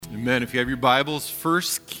Amen. If you have your Bibles, 1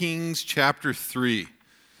 Kings chapter 3.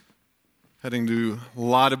 Heading to a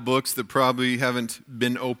lot of books that probably haven't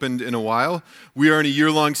been opened in a while. We are in a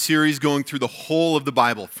year-long series going through the whole of the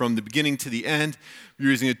Bible, from the beginning to the end. We're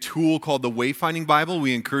using a tool called the Wayfinding Bible.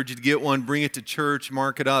 We encourage you to get one, bring it to church,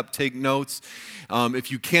 mark it up, take notes. If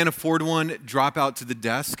you can't afford one, drop out to the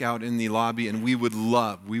desk out in the lobby, and we would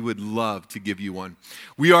love to give you one.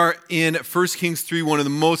 We are in 1 Kings 3, one of the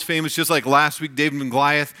most famous, just like last week, David and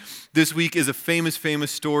Goliath. This week is a famous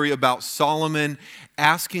story about Solomon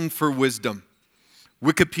asking for wisdom.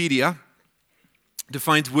 Wikipedia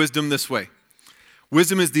defines wisdom this way.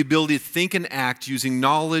 Wisdom is the ability to think and act using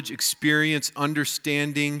knowledge, experience,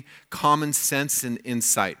 understanding, common sense, and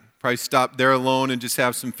insight. Probably stop there alone and just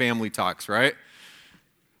have some family talks, right?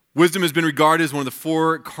 Wisdom has been regarded as one of the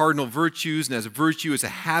four cardinal virtues, and as a virtue is a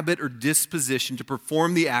habit or disposition to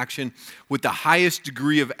perform the action with the highest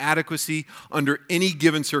degree of adequacy under any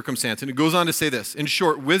given circumstance. And it goes on to say this. In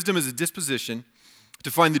short, wisdom is a disposition to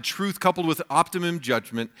find the truth coupled with optimum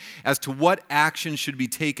judgment as to what action should be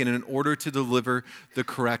taken in order to deliver the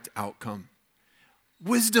correct outcome.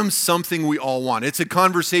 Wisdom's something we all want. It's a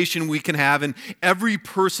conversation we can have, and every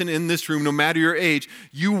person in this room, no matter your age,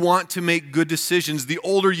 you want to make good decisions. The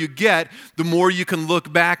older you get, the more you can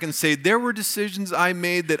look back and say, there were decisions I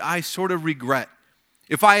made that I sort of regret.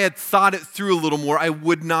 If I had thought it through a little more, I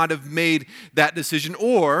would not have made that decision.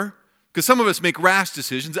 Or, because some of us make rash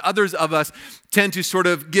decisions, others of us tend to sort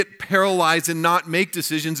of get paralyzed and not make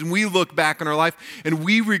decisions, and we look back on our life and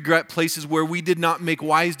we regret places where we did not make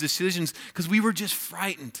wise decisions because we were just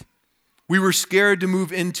frightened. We were scared to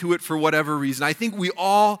move into it for whatever reason. I think we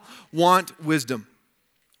all want wisdom.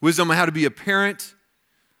 Wisdom on how to be a parent.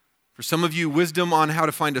 For some of you, wisdom on how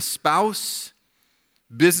to find a spouse.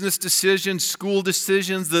 Business decisions, school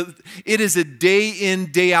decisions. It is a day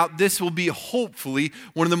in, day out. This will be hopefully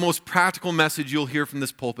one of the most practical messages you'll hear from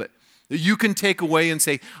this pulpit. That you can take away and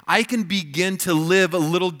say, I can begin to live a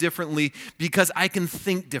little differently because I can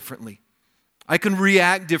think differently. I can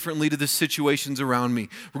react differently to the situations around me.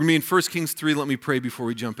 We're going to be in 1 Kings 3. Let me pray before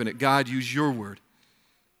we jump in it. God, use your word.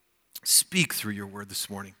 Speak through your word this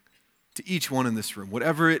morning to each one in this room,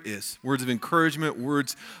 whatever it is. Words of encouragement,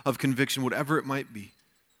 words of conviction, whatever it might be.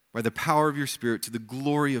 By the power of your Spirit, to the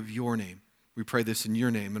glory of your name. We pray this in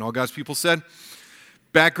your name. And all God's people said,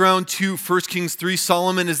 background to 1 Kings 3,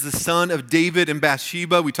 Solomon is the son of David and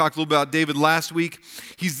Bathsheba. We talked a little about David last week.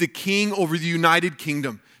 He's the king over the United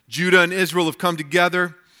Kingdom. Judah and Israel have come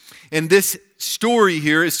together. And this story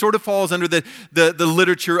here, it sort of falls under the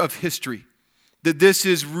literature of history. That this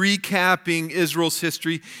is recapping Israel's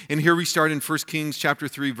history. And here we start in 1 Kings chapter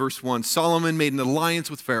 3, verse 1. Solomon made an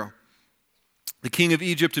alliance with Pharaoh, the king of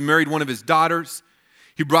Egypt, and married one of his daughters.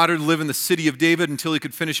 He brought her to live in the city of David until he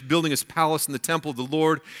could finish building his palace and the temple of the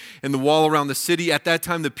Lord and the wall around the city. At that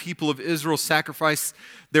time, the people of Israel sacrificed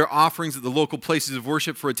their offerings at the local places of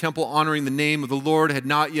worship, for a temple honoring the name of the Lord had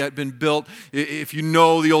not yet been built. If you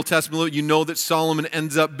know the Old Testament, you know that Solomon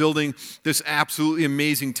ends up building this absolutely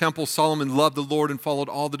amazing temple. Solomon loved the Lord and followed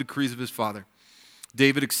all the decrees of his father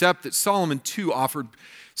David, except that Solomon too offered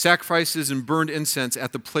sacrifices and burned incense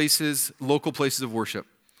at the local places of worship.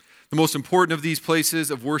 The most important of these places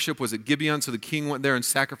of worship was at Gibeon, so the king went there and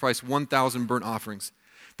sacrificed 1,000 burnt offerings.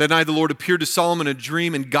 That night the Lord appeared to Solomon in a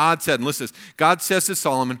dream, and God said, and listen to this, God says to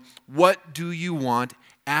Solomon, what do you want?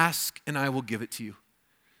 Ask, and I will give it to you.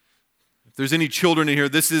 If there's any children in here,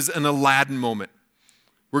 this is an Aladdin moment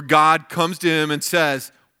where God comes to him and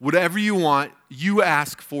says, whatever you want, you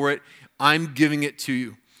ask for it, I'm giving it to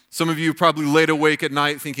you. Some of you probably laid awake at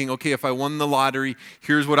night thinking, okay, if I won the lottery,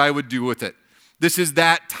 here's what I would do with it. This is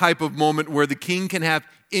that type of moment where the king can have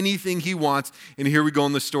anything he wants. And here we go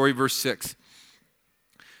in the story, verse 6.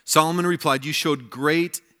 Solomon replied, you showed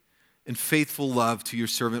great and faithful love to your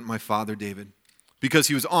servant, my father David, because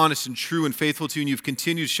he was honest and true and faithful to you, and you've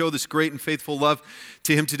continued to show this great and faithful love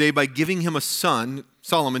to him today by giving him a son,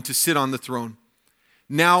 Solomon, to sit on the throne.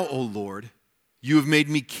 Now, O Lord, you have made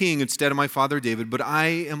me king instead of my father David, but I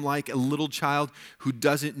am like a little child who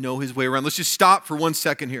doesn't know his way around. Let's just stop for 1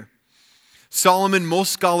 second here. Solomon,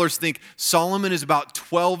 most scholars think Solomon is about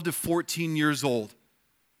 12 to 14 years old.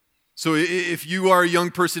 So if you are a young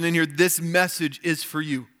person in here, this message is for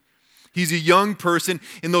you. He's a young person.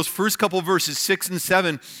 In those first couple of verses, 6 and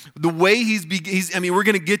 7, the way we're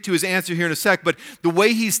going to get to his answer here in a sec, but the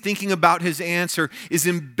way he's thinking about his answer is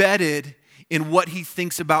embedded in what he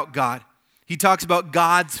thinks about God. He talks about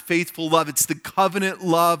God's faithful love. It's the covenant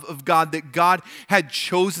love of God, that God had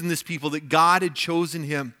chosen this people, that God had chosen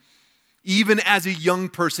him. Even as a young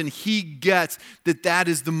person, he gets that that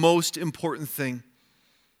is the most important thing.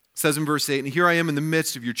 It says in verse 8, and here I am in the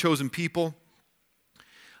midst of your chosen people,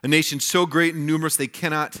 a nation so great and numerous they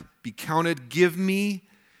cannot be counted. Give me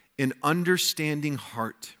an understanding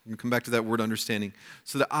heart. We're going to come back to that word understanding.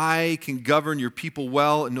 So that I can govern your people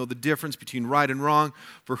well and know the difference between right and wrong.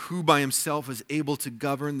 For who by himself is able to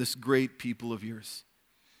govern this great people of yours?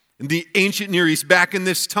 In the ancient Near East, back in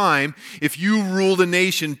this time, if you ruled a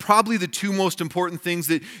nation, probably the two most important things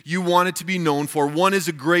that you wanted to be known for, one is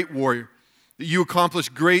a great warrior. You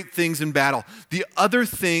accomplished great things in battle. The other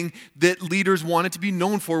thing that leaders wanted to be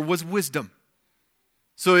known for was wisdom.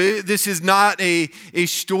 So this is not a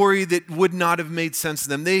story that would not have made sense to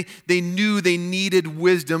them. They knew they needed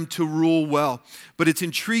wisdom to rule well. But it's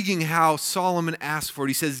intriguing how Solomon asked for it.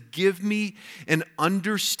 He says, give me an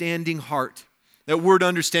understanding heart. That word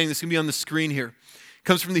understanding, this is going to be on the screen here,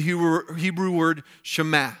 comes from the Hebrew word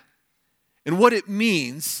shema. And what it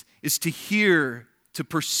means is to hear, to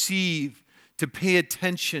perceive, to pay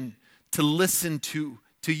attention, to listen to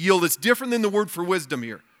yield. It's different than the word for wisdom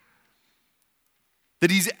here. That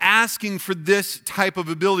he's asking for this type of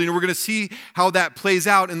ability. And we're going to see how that plays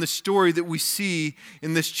out in the story that we see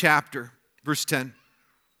in this chapter. Verse 10.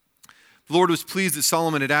 The Lord was pleased that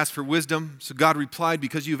Solomon had asked for wisdom. So God replied,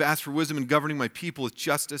 because you have asked for wisdom in governing my people with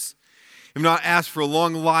justice, and have not asked for a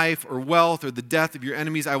long life or wealth or the death of your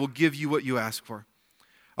enemies, I will give you what you ask for.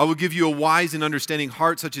 I will give you a wise and understanding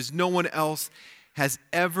heart such as no one else has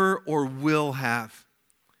ever or will have.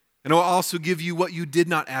 And I will also give you what you did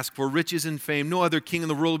not ask for, riches and fame. No other king in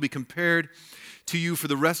the world will be compared to you for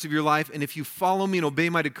the rest of your life. And if you follow me and obey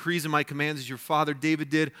my decrees and my commands as your father David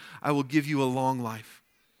did, I will give you a long life.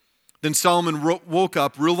 Then Solomon woke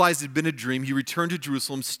up, realized it had been a dream. He returned to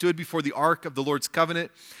Jerusalem, stood before the ark of the Lord's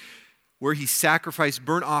covenant, where he sacrificed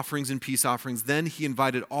burnt offerings and peace offerings. Then he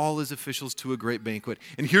invited all his officials to a great banquet.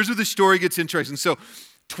 And here's where the story gets interesting. So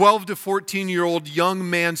 12 to 14-year-old young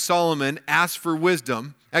man Solomon asked for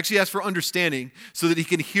wisdom, actually asked for understanding so that he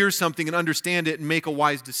can hear something and understand it and make a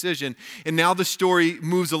wise decision. And now the story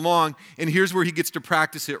moves along, and here's where he gets to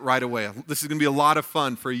practice it right away. This is going to be a lot of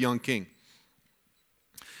fun for a young king.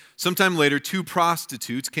 Sometime later, two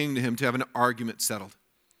prostitutes came to him to have an argument settled.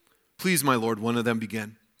 Please, my lord, one of them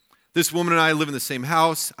began. This woman and I live in the same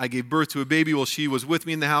house. I gave birth to a baby while she was with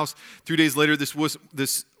me in the house. 3 days later, this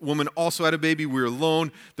woman also had a baby. We were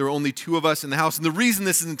alone. There were only two of us in the house. And the reason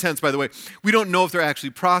this is intense, by the way, we don't know if they're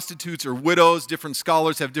actually prostitutes or widows. Different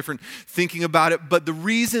scholars have different thinking about it. But the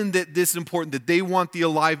reason that this is important, that they want the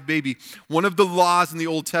alive baby, one of the laws in the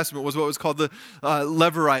Old Testament was what was called the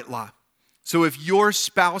Levirate law. So if your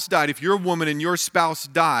spouse died, if you're a woman and your spouse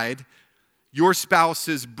died, your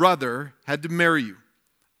spouse's brother had to marry you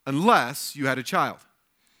unless you had a child.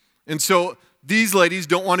 And so these ladies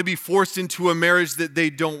don't want to be forced into a marriage that they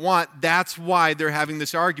don't want. That's why they're having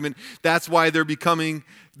this argument. That's why they're coming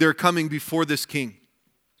before this king.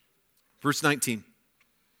 Verse 19.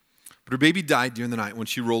 But her baby died during the night when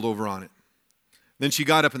she rolled over on it. Then she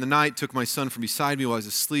got up in the night, took my son from beside me while I was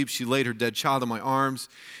asleep. She laid her dead child on my arms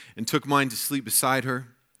and took mine to sleep beside her.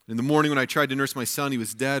 In the morning when I tried to nurse my son, he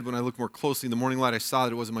was dead. When I looked more closely in the morning light, I saw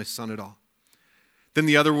that it wasn't my son at all. Then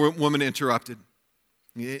the other woman interrupted.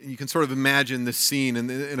 You can sort of imagine this scene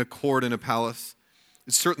in a court in a palace.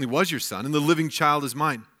 It certainly was your son, and the living child is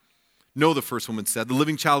mine. No, the first woman said, the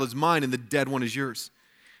living child is mine, and the dead one is yours.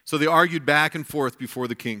 So they argued back and forth before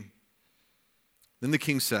the king. Then the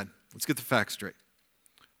king said, let's get the facts straight.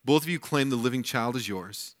 Both of you claim the living child is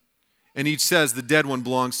yours, and each says the dead one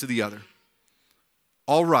belongs to the other.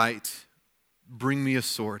 All right, bring me a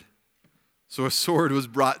sword. So a sword was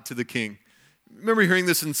brought to the king. Remember hearing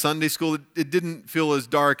this in Sunday school? It didn't feel as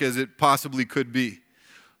dark as it possibly could be.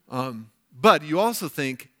 But you also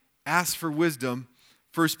think, ask for wisdom.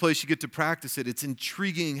 First place you get to practice it. It's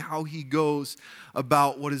intriguing how he goes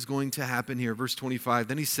about what is going to happen here. Verse 25,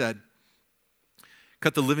 then he said,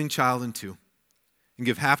 cut the living child in two and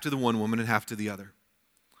give half to the one woman and half to the other.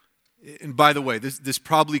 And by the way, this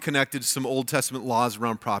probably connected to some Old Testament laws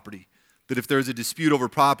around property. That if there's a dispute over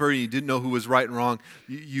property and you didn't know who was right and wrong,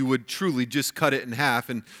 you would truly just cut it in half.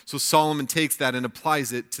 And so Solomon takes that and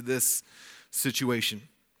applies it to this situation.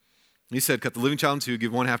 He said, cut the living child in two,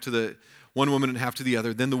 give one half to the one woman and half to the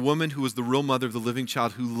other. Then the woman who was the real mother of the living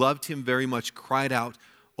child, who loved him very much, cried out,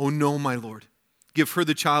 oh no, my lord, give her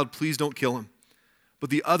the child, please don't kill him. But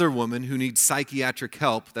the other woman who needs psychiatric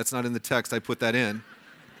help, that's not in the text, I put that in.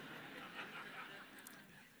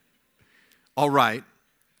 All right,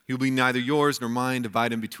 he will be neither yours nor mine,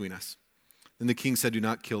 divide him between us. Then the king said, do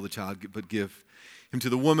not kill the child, but give him to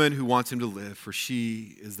the woman who wants him to live, for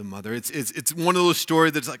she is the mother. It's one of those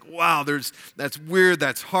stories that's like, wow, that's weird,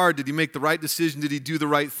 that's hard. Did he make the right decision? Did he do the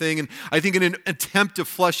right thing? And I think in an attempt to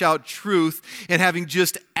flesh out truth and having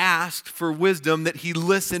just asked for wisdom, that he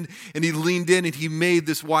listened and he leaned in and he made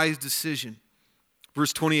this wise decision.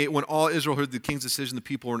 Verse 28, when all Israel heard the king's decision, the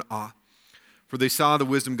people were in awe, for they saw the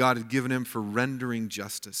wisdom God had given him for rendering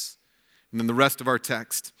justice. And then the rest of our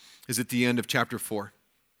text is at the end of chapter 4.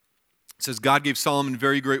 It says, God gave Solomon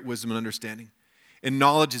very great wisdom and understanding, and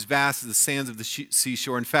knowledge as vast as the sands of the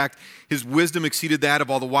seashore. In fact, his wisdom exceeded that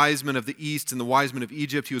of all the wise men of the east and the wise men of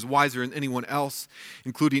Egypt. He was wiser than anyone else,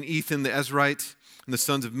 including Ethan the Ezrahite and the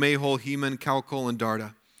sons of Mahol, Heman, Calcol, and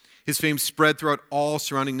Darda. His fame spread throughout all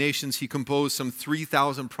surrounding nations. He composed some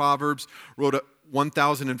 3,000 proverbs, wrote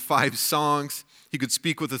 1,005 songs. He could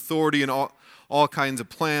speak with authority in all kinds of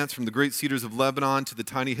plants, from the great cedars of Lebanon to the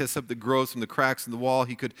tiny hyssop that grows from the cracks in the wall.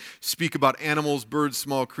 He could speak about animals, birds,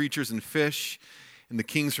 small creatures, and fish. And the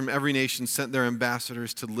kings from every nation sent their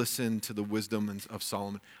ambassadors to listen to the wisdom of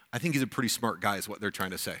Solomon. I think he's a pretty smart guy is what they're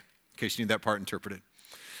trying to say, in case you need that part interpreted.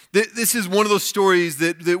 This is one of those stories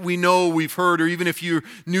that we know we've heard, or even if you're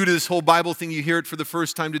new to this whole Bible thing, you hear it for the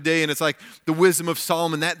first time today, and it's like the wisdom of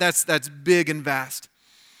Solomon. That's big and vast.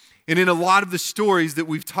 And in a lot of the stories that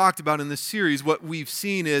we've talked about in this series, what we've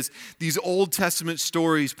seen is these Old Testament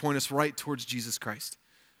stories point us right towards Jesus Christ,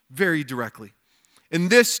 very directly. And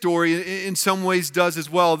this story, in some ways, does as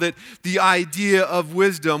well, that the idea of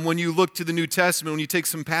wisdom, when you look to the New Testament, when you take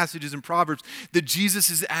some passages in Proverbs, that Jesus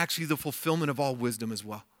is actually the fulfillment of all wisdom as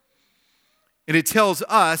well. And it tells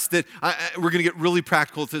us that, we're going to get really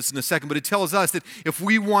practical with this in a second, but it tells us that if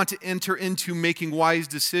we want to enter into making wise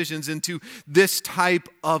decisions, into this type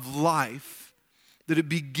of life, that it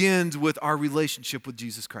begins with our relationship with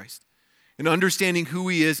Jesus Christ and understanding who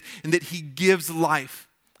he is and that he gives life.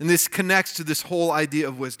 And this connects to this whole idea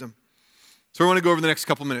of wisdom. So I want to go over the next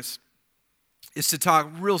couple minutes is to talk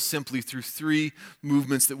real simply through three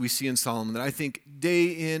movements that we see in Solomon that I think day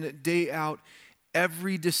in, day out,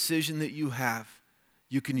 every decision that you have,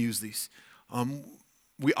 you can use these.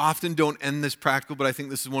 We often don't end this practical, but I think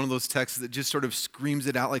this is one of those texts that just sort of screams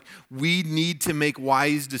it out. Like, we need to make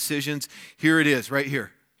wise decisions. Here it is, right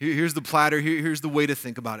here. Here's the platter. Here's the way to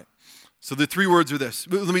think about it. So the three words are this.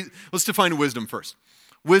 Let's define wisdom first.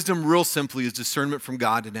 Wisdom, real simply, is discernment from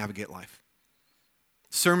God to navigate life.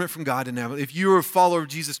 Discernment from God to navigate. If you're a follower of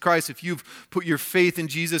Jesus Christ, if you've put your faith in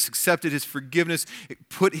Jesus, accepted his forgiveness,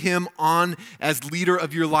 put him on as leader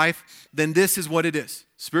of your life, then this is what it is.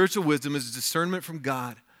 Spiritual wisdom is discernment from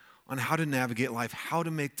God on how to navigate life, how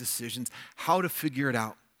to make decisions, how to figure it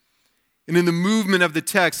out. And in the movement of the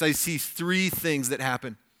text, I see three things that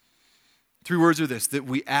happen. Three words are this: that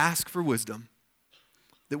we ask for wisdom,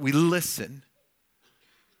 that we listen,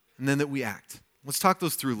 and then that we act. Let's talk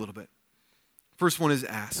those through a little bit. First one is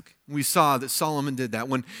ask. We saw that Solomon did that.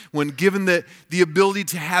 When given the ability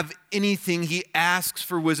to have anything, he asks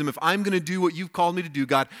for wisdom. If I'm going to do what you've called me to do,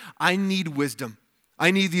 God, I need wisdom. I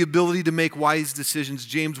need the ability to make wise decisions.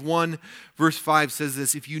 James 1 verse 5 says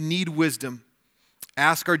this: if you need wisdom,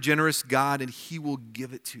 ask our generous God and he will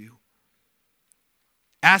give it to you.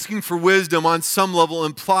 Asking for wisdom on some level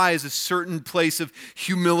implies a certain place of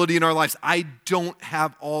humility in our lives. I don't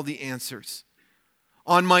have all the answers.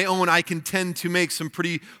 On my own, I can tend to make some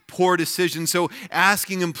pretty poor decisions. So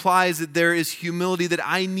asking implies that there is humility, that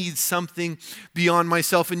I need something beyond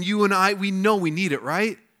myself. And you and I, we know we need it,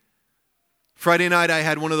 right? Friday night, I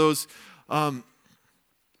had one of those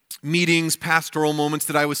meetings, pastoral moments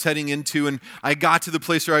that I was heading into, and I got to the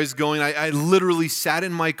place where I was going. I literally sat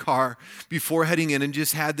in my car before heading in and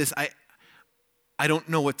just had this, I don't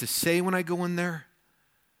know what to say when I go in there.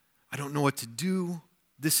 I don't know what to do.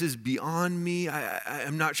 This is beyond me.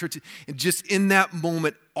 I'm not sure. And just in that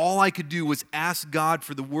moment, all I could do was ask God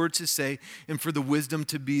for the words to say and for the wisdom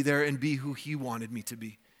to be there and be who he wanted me to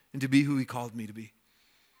be and to be who he called me to be.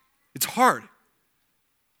 It's hard.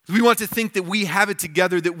 We want to think that we have it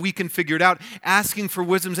together, that we can figure it out. Asking for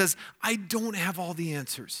wisdom says, I don't have all the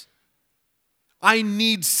answers. I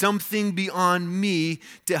need something beyond me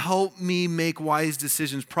to help me make wise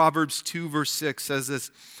decisions. Proverbs 2 verse 6 says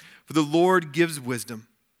this: for the Lord gives wisdom.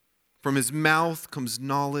 From his mouth comes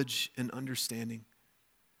knowledge and understanding.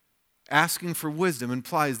 Asking for wisdom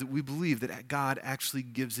implies that we believe that God actually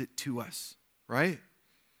gives it to us, right?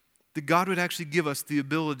 That God would actually give us the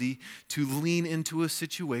ability to lean into a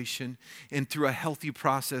situation and through a healthy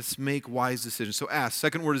process make wise decisions. So ask.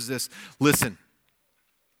 Second word is this: listen.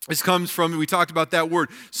 This comes from, we talked about that word.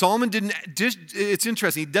 Solomon it's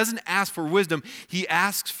interesting. He doesn't ask for wisdom. He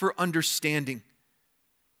asks for understanding.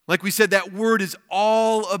 Like we said, that word is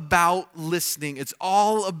all about listening. It's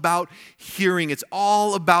all about hearing. It's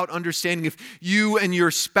all about understanding. If you and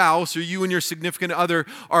your spouse or you and your significant other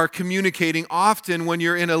are communicating, often when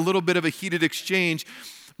you're in a little bit of a heated exchange,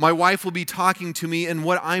 my wife will be talking to me, and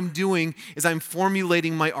what I'm doing is I'm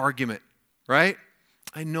formulating my argument, right?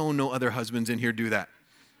 I know no other husbands in here do that.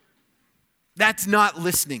 That's not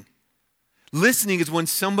listening. Listening is when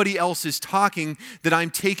somebody else is talking that I'm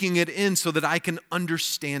taking it in so that I can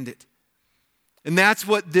understand it. And that's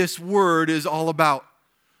what this word is all about.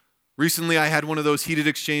 Recently, I had one of those heated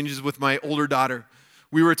exchanges with my older daughter.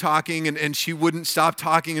 We were talking and she wouldn't stop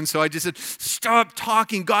talking. And so I just said, stop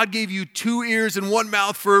talking. God gave you 2 ears and 1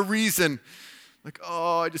 mouth for a reason. Like,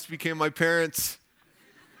 oh, I just became my parents.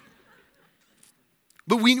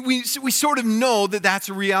 But we sort of know that that's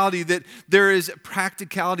a reality, that there is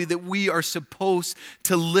practicality, that we are supposed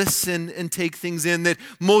to listen and take things in, that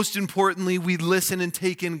most importantly, we listen and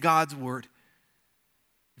take in God's word.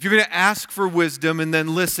 If you're going to ask for wisdom and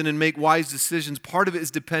then listen and make wise decisions, part of it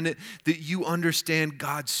is dependent that you understand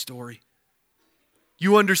God's story.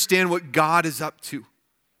 You understand what God is up to.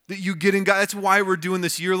 That you get in God. That's why we're doing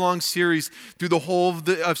this year-long series through the whole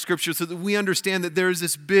of Scripture, so that we understand that there is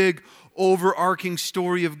this big, overarching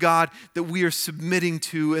story of God that we are submitting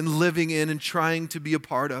to and living in and trying to be a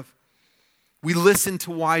part of. We listen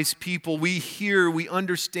to wise people. We hear, we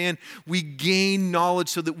understand, we gain knowledge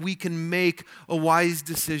so that we can make a wise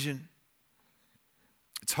decision.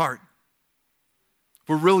 It's hard. If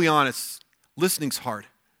we're really honest, listening's hard.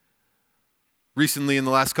 Recently, in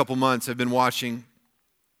the last couple months, I've been watching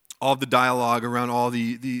all the dialogue around all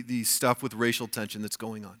the stuff with racial tension that's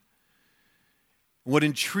going on. What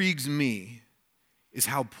intrigues me is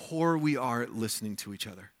how poor we are at listening to each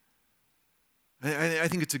other. I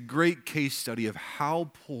think it's a great case study of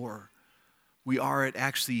how poor we are at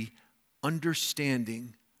actually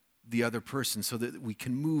understanding the other person so that we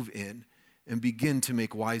can move in and begin to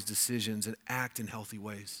make wise decisions and act in healthy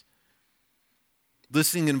ways.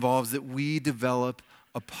 Listening involves that we develop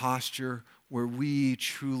a posture where we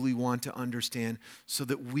truly want to understand so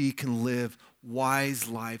that we can live wise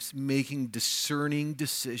lives, making discerning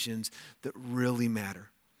decisions that really matter.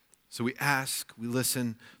 So we ask, we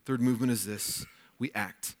listen. Third movement is this: we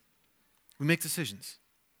act. We make decisions.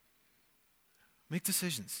 Make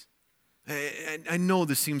decisions. I know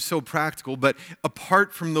this seems so practical, but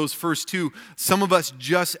apart from those first two, some of us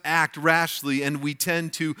just act rashly, and we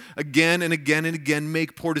tend to again and again and again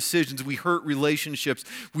make poor decisions. We hurt relationships.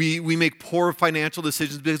 We make poor financial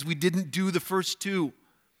decisions because we didn't do the first two.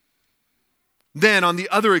 Then on the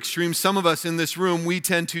other extreme, some of us in this room,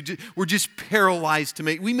 we're just paralyzed to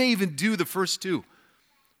make. We may even do the first two.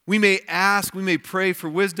 We may ask, we may pray for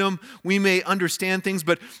wisdom, we may understand things,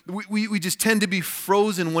 but we just tend to be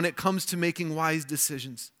frozen when it comes to making wise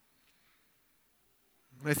decisions.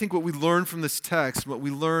 And I think what we learn from this text, what we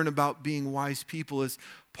learn about being wise people is,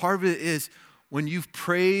 part of it is when you've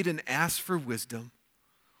prayed and asked for wisdom,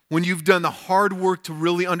 when you've done the hard work to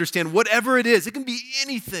really understand whatever it is, it can be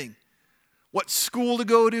anything. What school to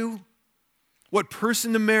go to, what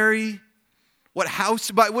person to marry, what house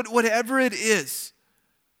to buy, whatever it is.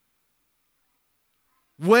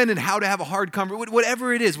 When and how to have a hard conversation,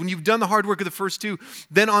 whatever it is, when you've done the hard work of the first two,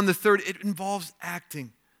 then on the third, it involves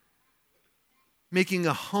acting. Making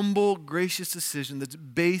a humble, gracious decision that's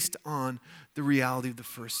based on the reality of the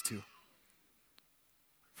first two.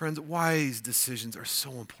 Friends, wise decisions are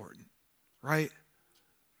so important, right?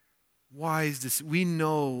 We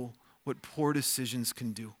know what poor decisions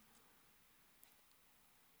can do.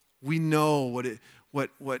 We know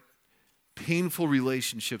what painful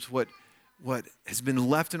relationships, what has been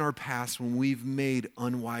left in our past when we've made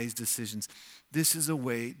unwise decisions. This is a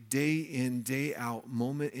way, day in, day out,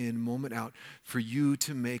 moment in, moment out, for you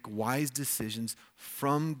to make wise decisions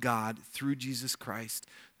from God through Jesus Christ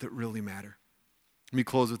that really matter. Let me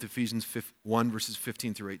close with Ephesians 1, verses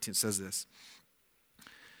 15 through 18. It says this: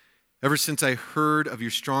 "Ever since I heard of your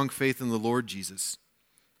strong faith in the Lord Jesus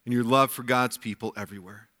and your love for God's people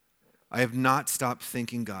everywhere, I have not stopped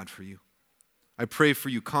thanking God for you. I pray for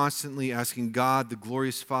you constantly, asking God, the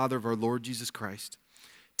glorious Father of our Lord Jesus Christ,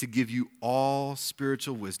 to give you all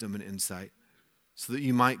spiritual wisdom and insight so that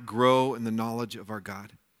you might grow in the knowledge of our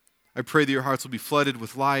God. I pray that your hearts will be flooded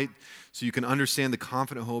with light so you can understand the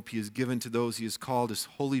confident hope he has given to those he has called as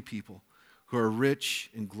holy people who are rich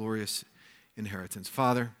in glorious inheritance."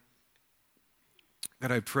 Father,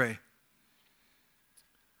 God, I pray,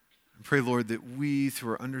 Lord, that we,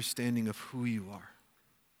 through our understanding of who you are,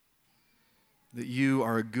 that you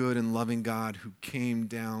are a good and loving God who came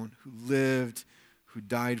down, who lived, who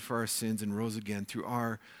died for our sins and rose again, through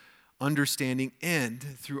our understanding, and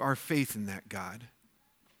through our faith in that God,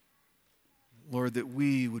 Lord, that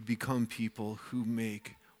we would become people who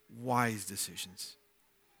make wise decisions,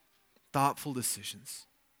 thoughtful decisions.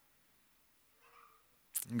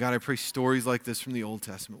 And God, I pray stories like this from the Old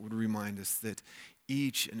Testament would remind us that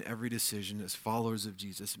each and every decision as followers of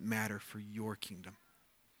Jesus matter for your kingdom.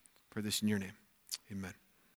 I pray this in your name. Amen.